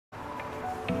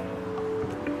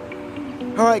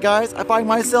Alright guys, I find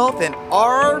myself in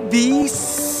RV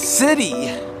City.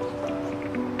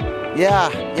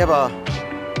 Yeah, you have a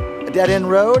dead-end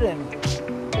road and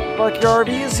park your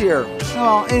RVs here.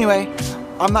 Well, anyway,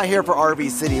 I'm not here for RV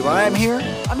City. Why I'm here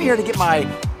to get my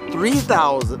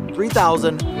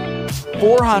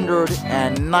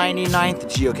 3,499th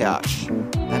geocache.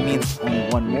 That means only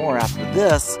one more after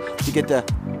this to get to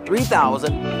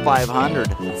 3,500.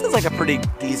 This is like a pretty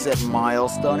decent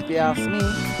milestone if you ask me.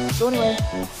 So anyway,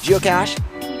 geocache,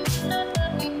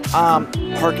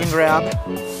 park and grab,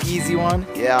 easy one.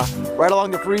 Yeah, right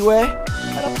along the freeway,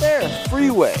 right up there,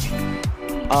 freeway.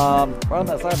 Right on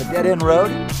that side of a dead-end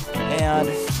road, and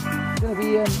it's gonna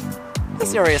be in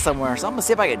this area somewhere. So I'm gonna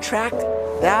see if I can track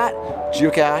that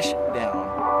geocache down.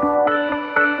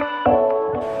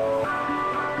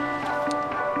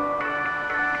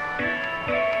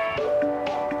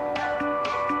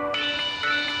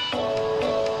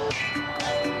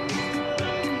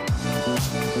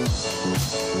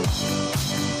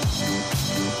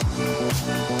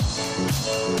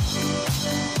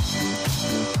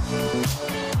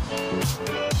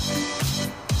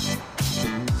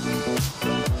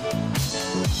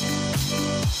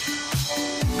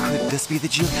 Could this be the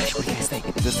geocache? What do you guys think?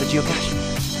 Is this the geocache?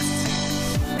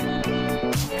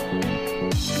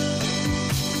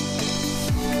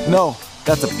 No,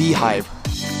 that's a beehive.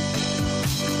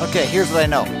 Okay, here's what I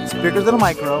know. It's bigger than a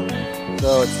micro.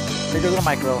 So it's bigger than a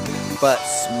micro, but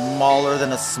smaller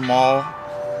than a small.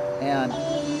 And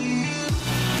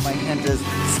my hint is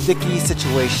sticky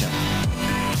situation.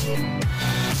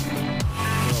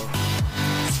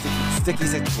 Sticky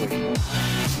situation.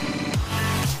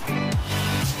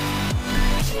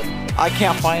 I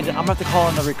can't find it. I'm gonna have to call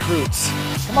in the recruits.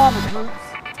 Come on, recruits.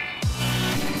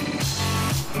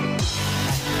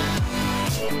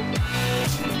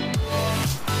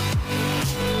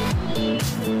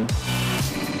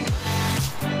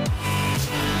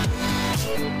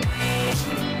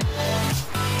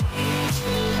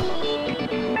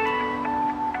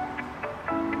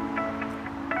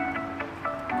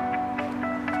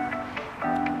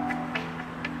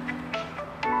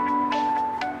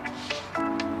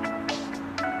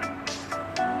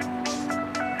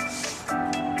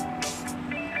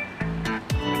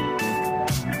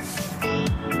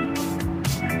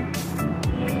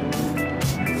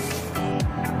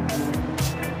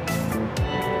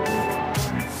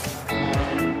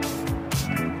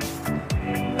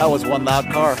 That was one loud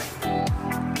car.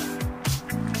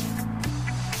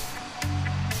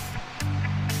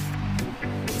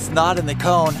 It's not in the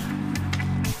cone.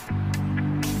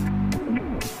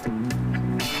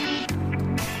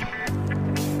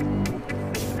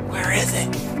 Where is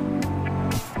it?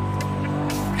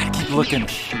 Gotta keep looking.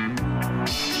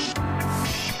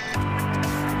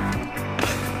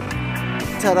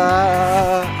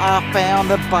 Ta-da! I found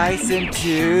the bison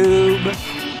tube.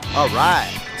 All right.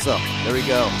 So, there we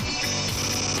go.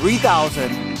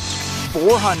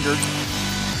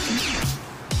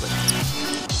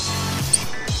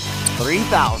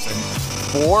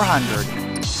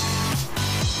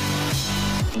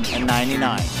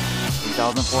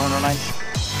 3,409?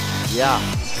 Yeah.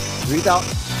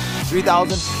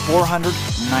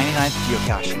 3,499th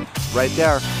geocache. Right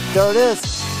there. There it is.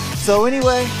 So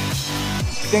anyway,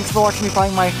 thanks for watching me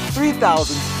find my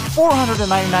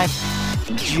 3,499th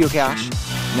geocache.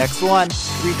 Next one,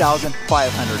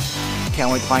 3,500.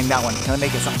 Can't wait to find that one. Can I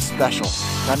make it something special?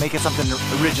 Can I make it something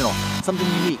original? Something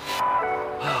unique?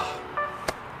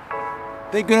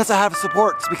 Thank goodness I have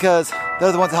supports because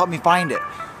they're the ones that help me find it.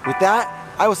 With that,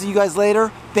 I will see you guys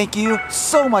later. Thank you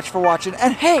so much for watching.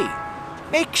 And hey,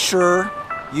 make sure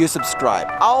you subscribe.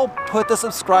 I'll put the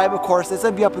subscribe, of course. It's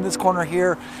gonna be up in this corner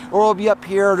here, or it'll be up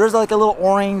here. There's like a little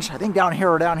orange, I think down here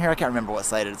or down here. I can't remember what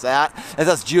site it's at. And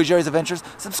that's Geojerry's Adventures.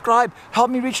 Subscribe,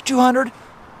 help me reach 200.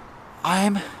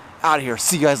 I'm out of here.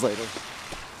 See you guys later.